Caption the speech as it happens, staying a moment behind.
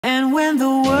And when the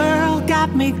world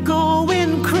got me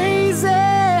going crazy,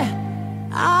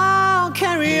 I'll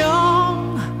carry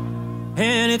on.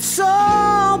 And it's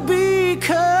all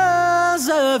because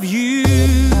of you.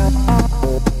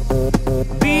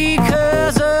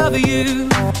 Because of you.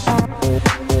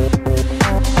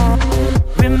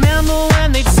 Remember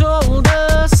when they told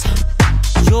us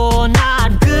you're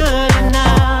not good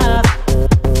enough?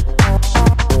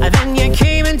 Then you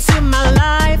came into my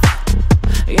life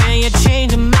and you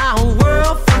changed my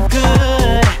world for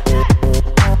good.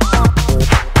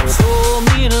 Told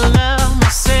me to love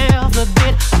myself a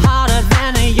bit harder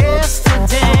than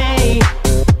yesterday.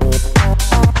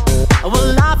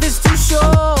 Well, life is too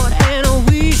short and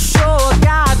we sure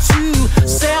got to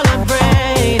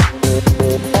celebrate.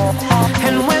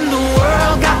 And when the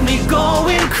world got me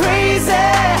going crazy,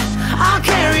 I'll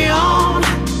carry on,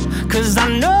 'cause I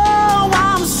know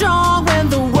I'm strong. When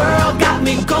the world got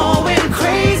me going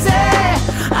crazy,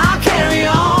 I'll carry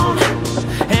on.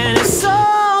 And it's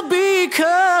all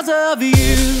because of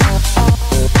you.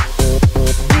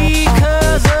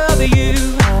 Because of you.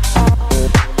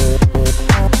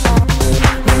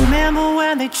 Remember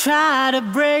when they tried to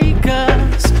break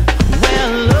us?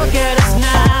 Well, look at us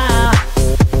now.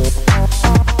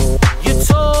 You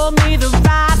told me the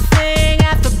right thing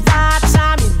at the right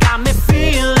time. You got me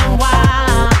feeling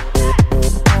wild.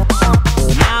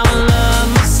 Now I love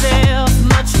myself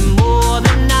much more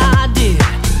than I did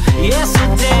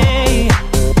yesterday.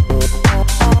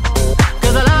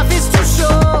 'Cause life is too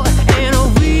short and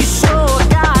we sure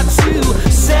got to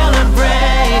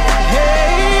celebrate.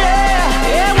 Hey, yeah,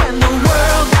 yeah. When the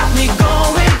world got me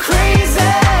going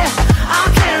crazy,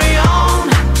 I'll carry on,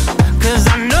 'cause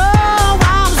I know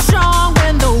I'm strong.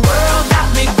 When the world got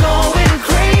me going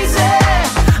crazy,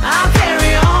 I'll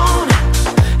carry on.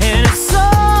 And it's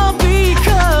all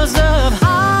because of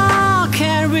I'll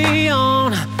carry on,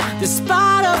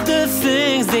 despite of the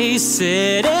things they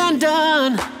said and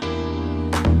done.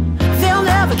 They'll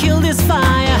never kill this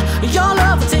fire. Your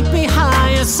love will take me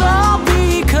higher. It's all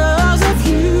because of